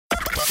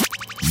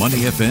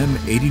Money FM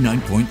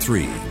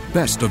 89.3.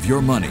 Best of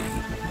your money.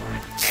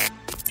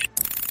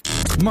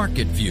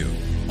 Market View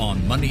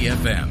on Money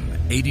FM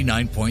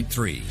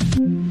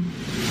 89.3.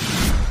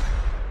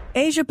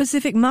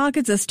 Asia-Pacific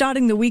markets are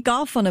starting the week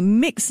off on a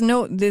mixed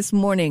note this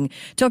morning.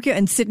 Tokyo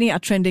and Sydney are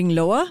trending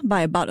lower by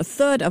about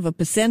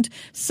 0.33%.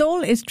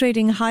 Seoul is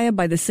trading higher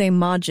by the same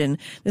margin.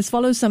 This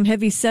follows some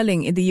heavy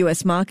selling in the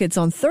U.S. markets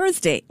on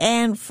Thursday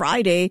and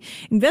Friday.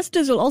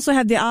 Investors will also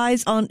have their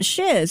eyes on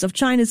shares of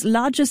China's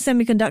largest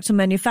semiconductor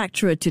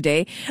manufacturer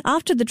today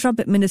after the Trump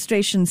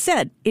administration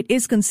said it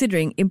is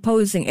considering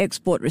imposing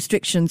export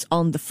restrictions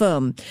on the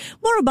firm.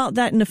 More about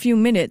that in a few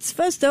minutes.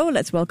 First, though,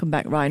 let's welcome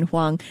back Ryan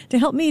Huang to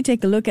help me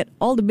take a look at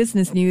all the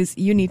business news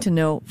you need to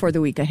know for the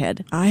week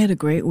ahead. I had a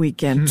great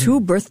weekend. 2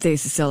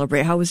 birthdays to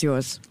celebrate. How was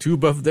yours? 2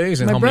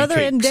 birthdays and my how many cakes? My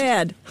brother and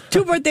dad.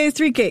 2 birthdays,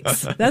 3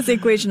 cakes. That's the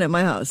equation at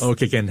my house.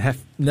 Okay, can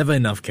have never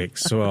enough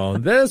cakes. So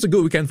that's a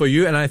good weekend for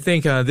you. And I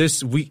think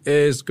this week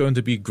is going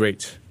to be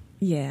great.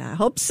 Yeah, I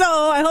hope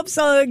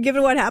so,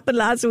 given what happened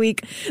last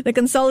week. The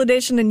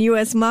consolidation in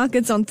U.S.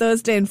 markets on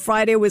Thursday and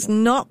Friday was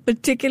not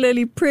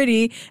particularly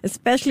pretty,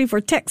 especially for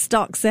tech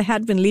stocks that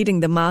had been leading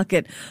the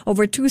market.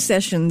 Over 2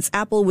 sessions,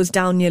 Apple was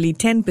down nearly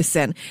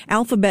 10%,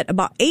 Alphabet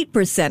about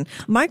 8%.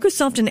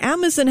 Microsoft and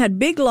Amazon had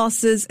big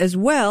losses as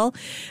well.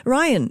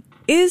 Ryan,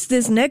 is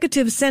this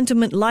negative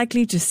sentiment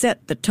likely to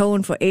set the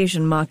tone for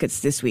Asian markets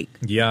this week?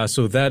 Yeah,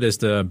 so that is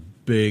the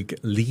big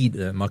lead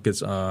that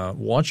markets are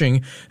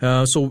watching.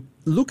 So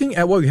looking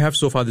at what we have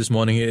so far this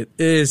morning, it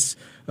is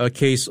a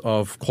case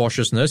of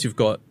cautiousness. You've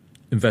got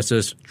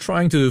investors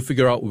trying to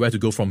figure out where to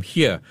go from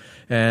here.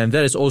 And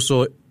that is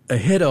also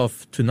ahead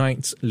of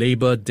tonight's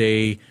Labor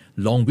Day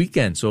long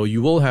weekend. So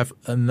you will have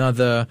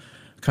another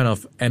kind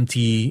of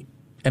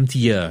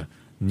emptier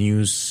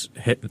news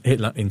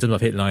headline in terms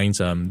of headlines.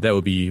 That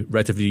will be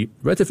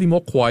relatively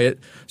more quiet.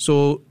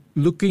 So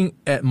looking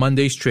at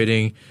Monday's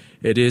trading,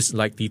 it is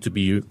likely to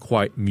be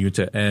quite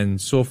muted. And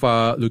so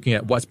far, looking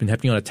at what's been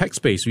happening on the tech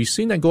space, we've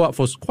seen that go up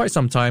for quite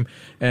some time.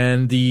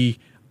 And the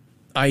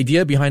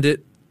idea behind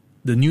it,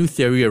 the new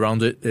theory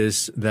around it,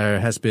 is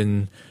there has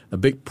been a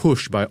big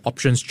push by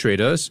options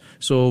traders.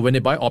 So when they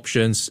buy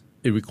options,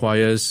 it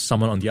requires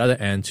someone on the other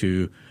end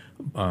to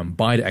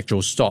buy the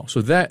actual stock.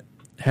 So that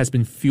has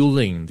been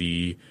fueling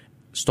the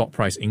stock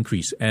price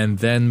increase. And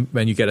then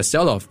when you get a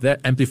sell-off,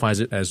 that amplifies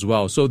it as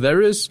well. So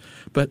there is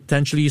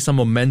potentially some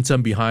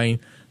momentum behind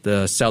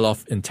the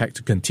sell-off in tech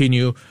to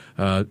continue,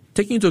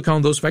 taking into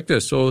account those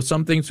factors. So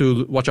something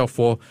to watch out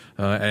for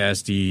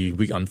as the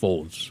week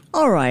unfolds.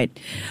 All right,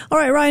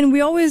 Ryan,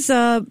 we always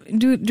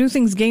do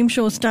things game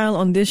show style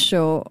on this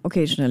show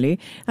occasionally.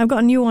 I've got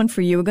a new one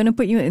for you. We're going to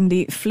put you in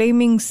the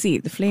flaming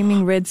seat, the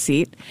flaming red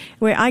seat,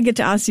 where I get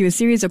to ask you a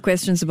series of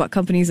questions about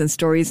companies and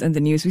stories in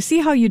the news. We see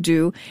how you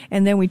do,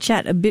 and then we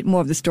chat a bit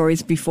more of the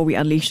stories before we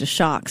unleash the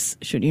sharks,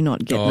 should you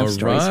not get enough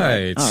stories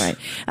right. All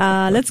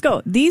right, let's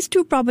go. These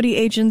 2 property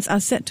agents are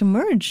set to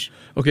merge.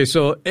 Okay,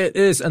 so it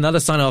is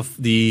another sign of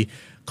the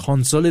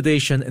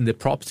consolidation in the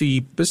property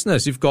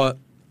business. You've got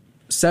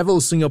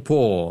Savills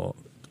Singapore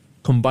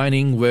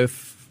combining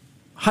with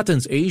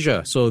Huttons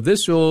Asia. So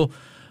this will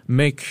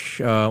make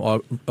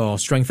or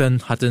strengthen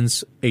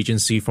Huttons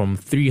agency from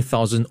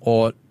 3,000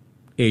 odd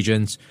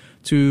agents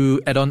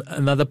to add on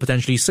another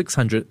potentially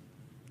 600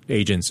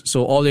 agents.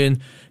 So all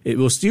in, it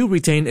will still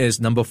retain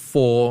its number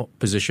 4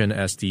 position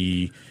as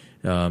the,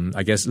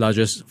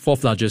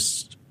 fourth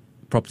largest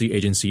property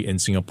agency in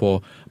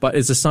Singapore. But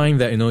it's a sign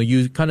that,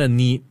 you kind of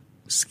need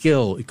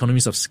scale,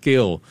 economies of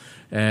scale.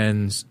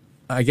 And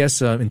I guess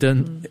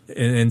in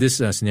this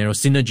scenario,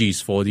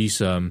 synergies for these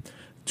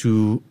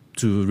to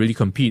really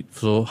compete.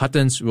 So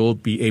Huttons will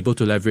be able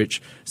to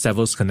leverage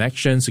Savills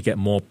connections to get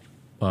more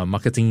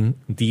marketing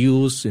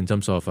deals in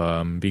terms of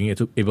being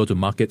able to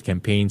market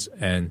campaigns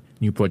and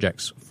new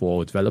projects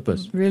for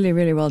developers. Really,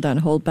 really well done.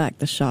 Hold back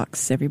the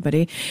sharks,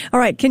 everybody. All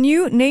right, can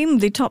you name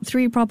the top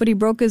 3 property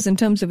brokers in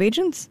terms of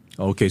agents?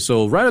 Okay,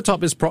 so right at the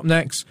top is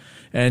Propnex,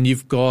 and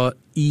you've got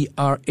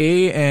ERA,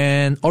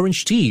 and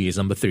Orange Tea is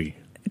number 3.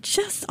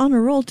 Just on a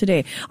roll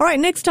today. All right,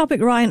 next topic,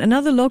 Ryan.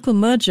 Another local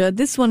merger,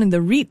 this one in the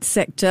REIT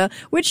sector.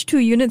 Which 2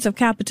 units of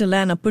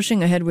CapitaLand are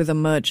pushing ahead with a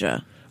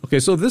merger? Okay,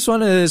 so this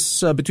one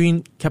is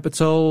between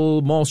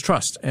Capital Malls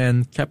Trust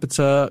and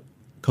Capita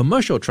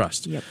Commercial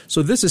Trust. Yep.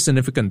 So this is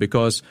significant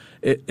because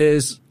it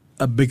is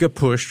a bigger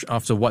push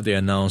after what they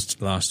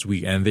announced last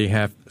week, and they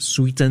have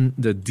sweetened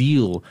the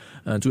deal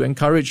to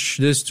encourage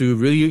this to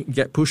really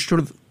get pushed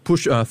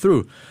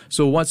through.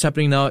 So what's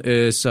happening now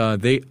is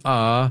they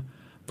are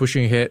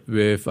pushing ahead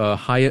with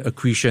higher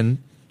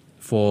accretion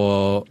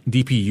for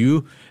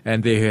DPU,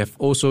 and they have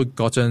also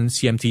gotten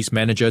CMT's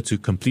manager to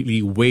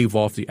completely waive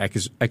off the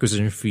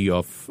acquisition fee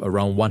of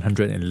around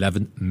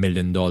 $111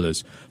 million.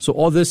 So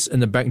all this in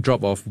the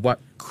backdrop of what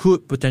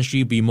could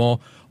potentially be more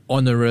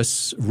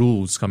onerous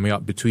rules coming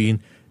up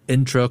between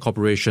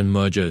intra-corporation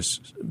mergers.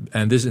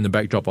 And this in the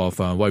backdrop of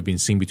what we've been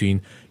seeing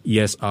between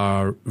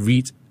ESR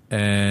REIT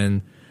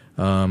and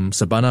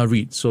Sabana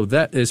REIT. So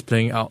that is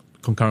playing out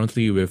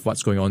concurrently with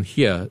what's going on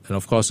here. And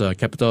of course,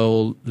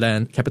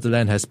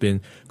 CapitaLand has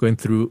been going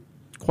through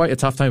quite a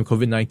tough time with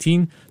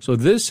COVID-19. So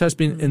this has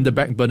been in the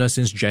back burner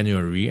since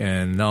January,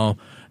 and now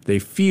they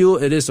feel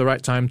it is the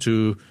right time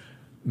to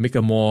make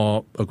a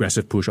more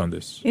aggressive push on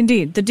this.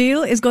 Indeed. The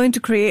deal is going to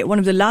create one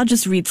of the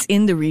largest REITs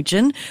in the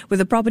region with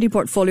a property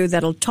portfolio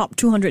that'll top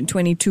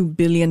 $222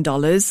 billion.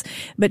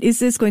 But is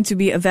this going to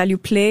be a value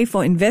play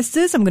for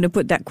investors? I'm going to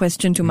put that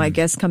question to my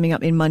guest coming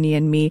up in Money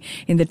and Me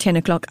in the 10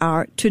 o'clock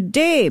hour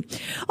today.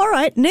 All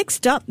right.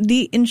 Next up,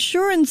 the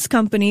insurance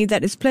company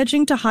that is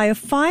pledging to hire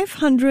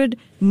 500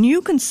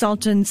 new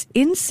consultants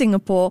in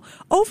Singapore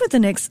over the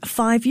next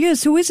 5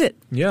 years. Who is it?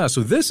 Yeah,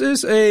 so this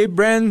is a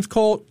brand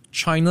called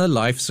China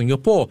Life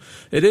Singapore.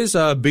 It is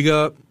a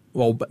bigger,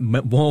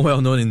 more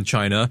well-known in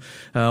China.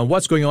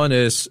 What's going on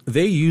is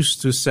they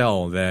used to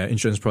sell their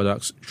insurance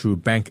products through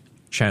bank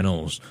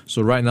channels.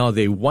 So right now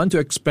they want to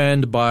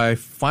expand by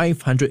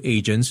 500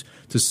 agents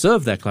to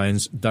serve their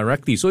clients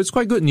directly. So it's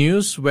quite good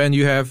news when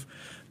you have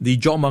the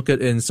job market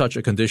in such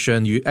a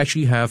condition. You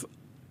actually have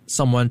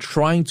someone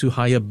trying to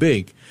hire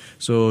big.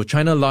 So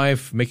China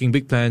Life making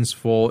big plans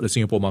for the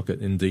Singapore market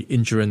in the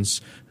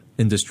insurance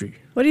industry.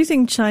 What do you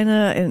think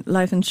China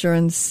Life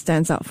Insurance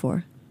stands out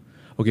for?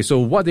 Okay, so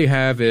what they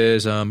have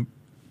is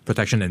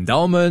protection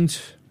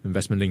endowment,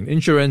 investment-linked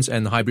insurance,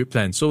 and hybrid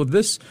plans. So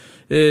this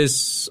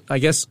is, I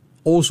guess,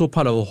 also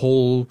part of a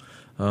whole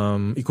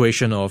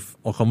equation of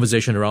or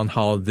conversation around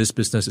how this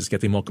business is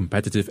getting more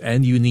competitive,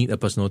 and you need a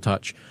personal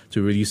touch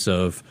to really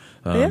serve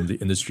the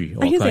industry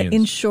or I hear clients. that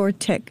insure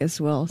tech as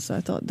well, so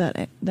I thought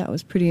that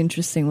was pretty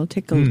interesting. We'll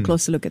take a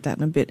closer look at that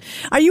in a bit.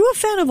 Are you a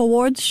fan of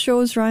awards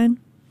shows, Ryan?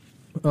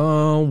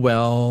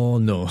 Well,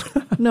 no.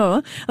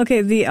 No.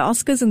 Okay, the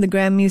Oscars and the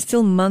Grammys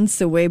still months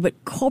away, but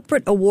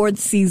corporate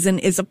awards season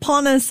is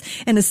upon us,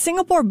 and a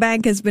Singapore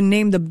bank has been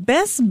named the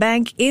best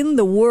bank in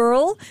the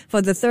world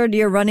for the third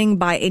year running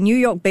by a New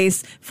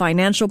York-based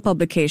financial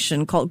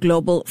publication called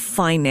Global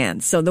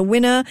Finance. So the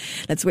winner,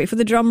 let's wait for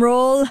the drum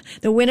roll,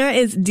 the winner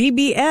is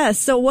DBS.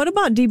 So what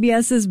about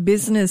DBS's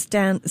business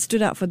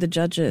stood out for the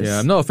judges? Yeah,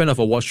 I'm not a fan of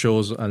award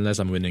shows unless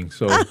I'm winning.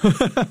 So,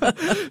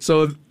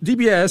 so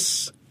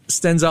DBS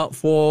stands out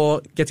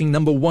for getting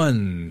number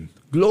one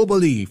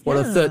globally for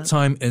the third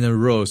time in a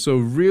row. So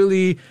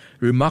really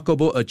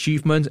remarkable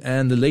achievement.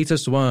 And the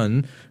latest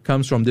one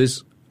comes from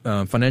this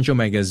financial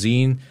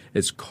magazine.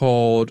 It's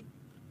called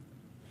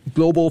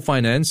Global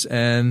Finance.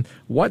 And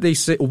why they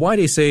say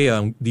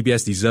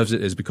DBS deserves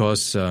it is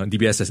because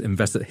DBS has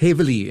invested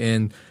heavily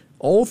in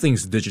all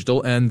things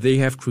digital, and they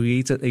have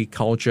created a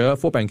culture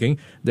for banking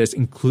that's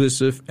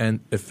inclusive and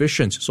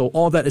efficient. So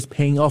all that is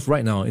paying off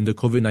right now in the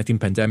COVID-19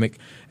 pandemic,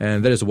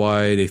 and that is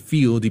why they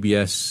feel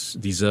DBS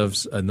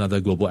deserves another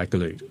global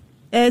accolade.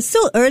 It's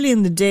still early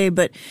in the day,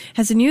 but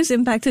has the news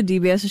impacted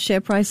DBS's share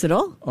price at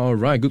all? All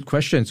right, good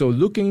question. So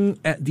looking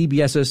at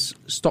DBS's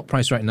stock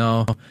price right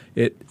now,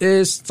 it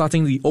is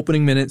starting the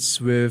opening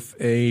minutes with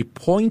a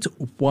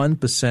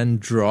 0.1%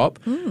 drop.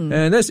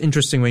 And that's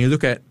interesting when you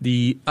look at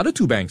the other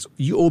two banks.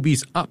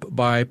 UOB's up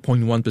by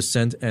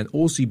 0.1% and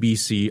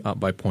OCBC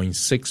up by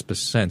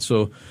 0.6%.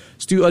 So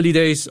still early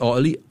days or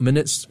early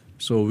minutes.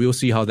 So we'll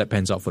see how that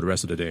pans out for the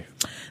rest of the day.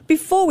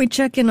 Before we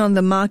check in on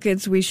the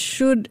markets, we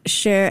should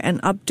share an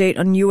update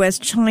on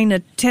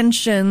U.S.-China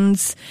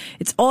tensions.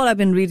 It's all I've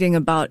been reading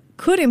about.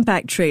 Could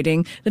impact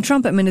trading. The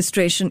Trump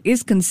administration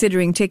is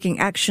considering taking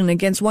action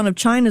against one of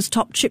China's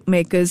top chip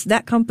makers,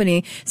 that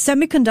company,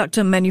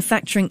 Semiconductor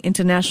Manufacturing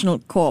International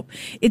Corp.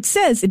 It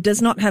says it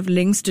does not have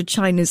links to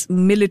China's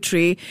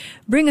military.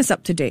 Bring us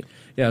up to date.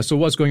 Yeah, so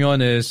what's going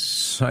on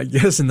is, I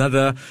guess,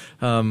 another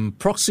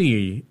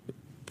proxy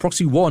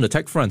war on the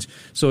tech front.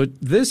 So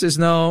this is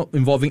now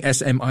involving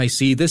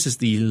SMIC. This is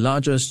the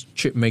largest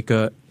chip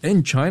maker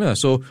in China.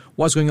 So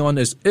what's going on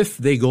is if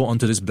they go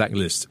onto this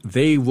blacklist,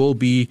 they will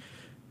be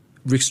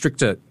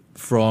restricted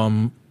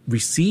from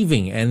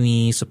receiving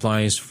any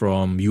supplies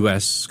from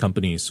U.S.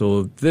 companies.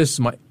 So this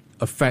might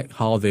affect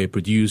how they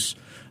produce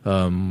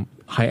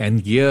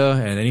high-end gear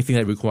and anything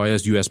that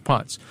requires U.S.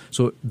 parts.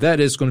 So that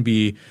is going to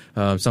be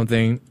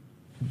something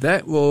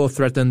that will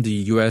threaten the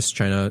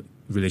U.S.-China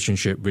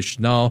relationship, which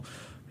now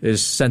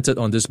is centered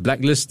on this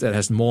blacklist that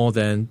has more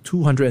than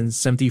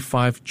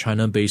 275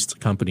 China-based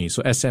companies.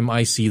 So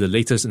SMIC, the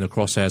latest in the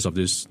crosshairs of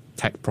this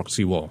tech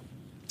proxy war.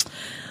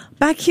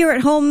 Back here at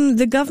home,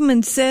 the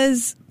government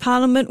says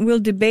Parliament will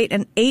debate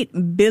an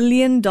 $8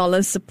 billion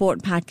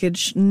support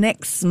package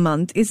next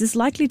month. Is this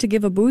likely to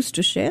give a boost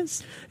to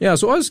shares? Yeah,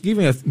 so I was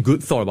giving a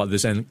good thought about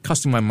this and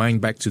casting my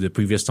mind back to the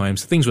previous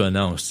times things were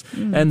announced.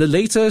 And the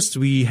latest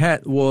we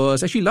had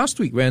was actually last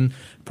week when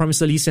Prime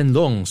Minister Lee Hsien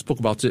Loong spoke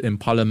about it in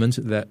Parliament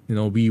that,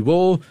 we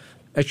will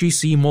actually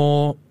see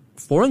more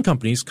foreign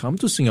companies come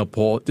to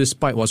Singapore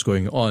despite what's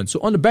going on. So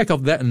on the back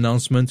of that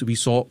announcement, we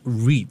saw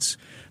REITs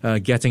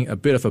getting a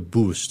bit of a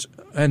boost.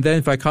 And then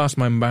if I cast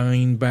my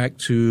mind back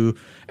to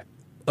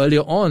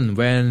earlier on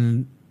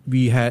when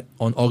we had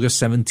on August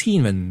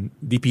 17, when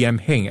DPM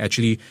Heng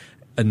actually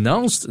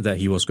announced that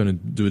he was going to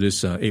do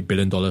this $8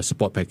 billion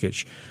support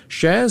package,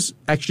 shares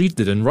actually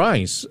didn't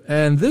rise.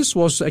 And this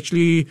was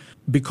actually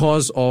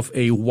because of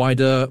a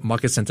wider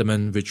market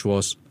sentiment, which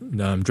was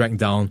dragged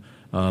down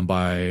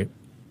by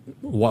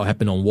what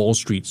happened on Wall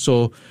Street.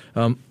 So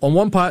on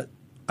one part,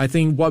 I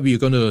think what we're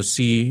going to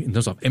see in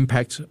terms of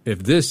impact,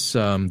 if this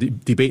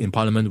debate in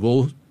Parliament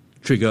will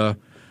trigger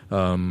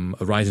a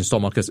rise in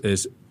stock markets,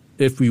 is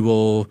if we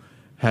will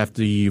have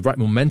the right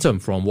momentum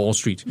from Wall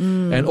Street.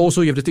 And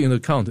also you have to take into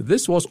account,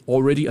 this was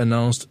already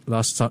announced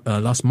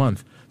last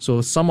month.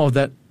 So some of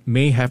that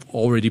may have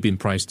already been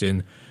priced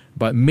in,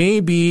 but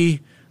maybe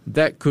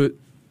that could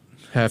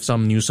have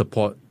some new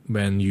support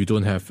when you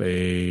don't have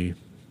when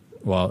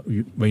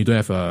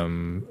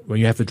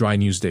you have a dry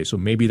news day. So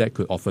maybe that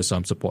could offer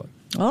some support.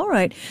 All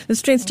right. The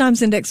Straits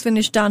Times Index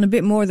finished down a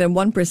bit more than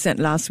 1%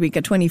 last week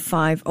at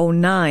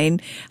 2509.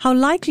 How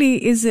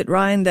likely is it,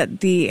 Ryan,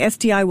 that the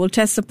STI will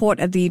test support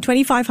at the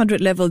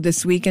 2500 level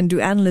this week? And do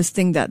analysts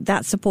think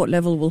that support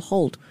level will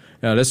hold?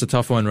 Yeah, that's a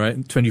tough one, right?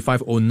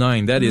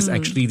 2509. That is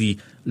actually the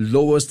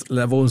lowest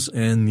levels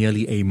in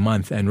nearly a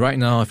month. And right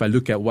now, if I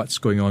look at what's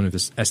going on with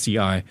this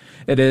STI,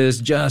 it is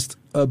just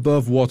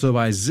above water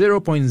by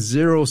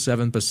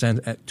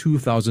 0.07% at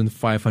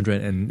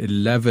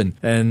 2,511.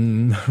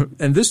 And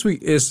this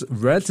week is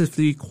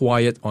relatively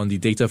quiet on the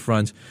data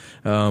front.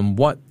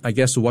 What I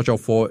guess to watch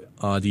out for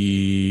are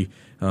the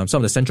some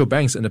of the central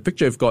banks. In the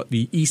picture, you've got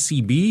the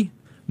ECB.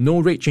 No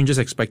rate changes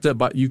expected,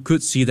 but you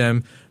could see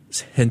them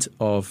hint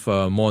of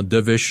more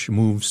dovish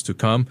moves to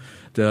come.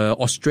 The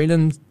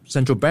Australian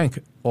Central Bank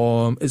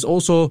is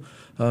also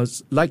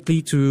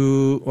likely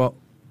to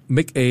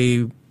make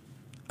a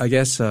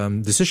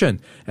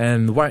decision.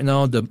 And right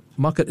now, the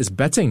market is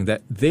betting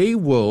that they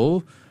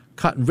will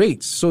cut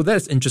rates. So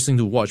that's interesting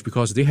to watch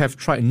because they have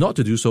tried not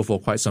to do so for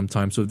quite some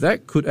time. So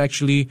that could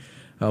actually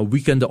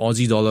weaken the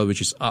Aussie dollar, which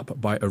is up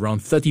by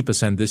around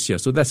 30% this year.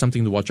 So that's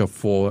something to watch out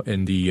for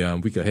in the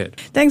week ahead.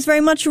 Thanks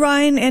very much,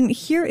 Ryan. And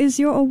here is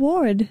your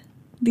award,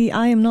 the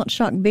I Am Not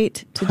Shark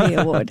Bait Today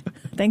award.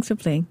 Thanks for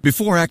playing.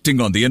 Before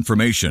acting on the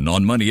information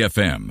on Money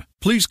FM,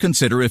 please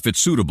consider if it's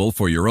suitable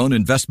for your own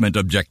investment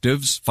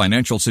objectives,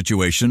 financial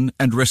situation,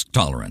 and risk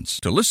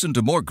tolerance. To listen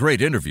to more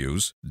great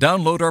interviews,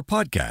 download our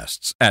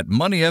podcasts at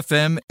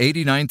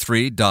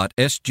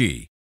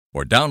moneyfm893.sg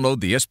or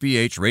download the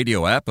SPH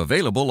radio app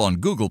available on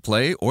Google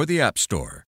Play or the App Store.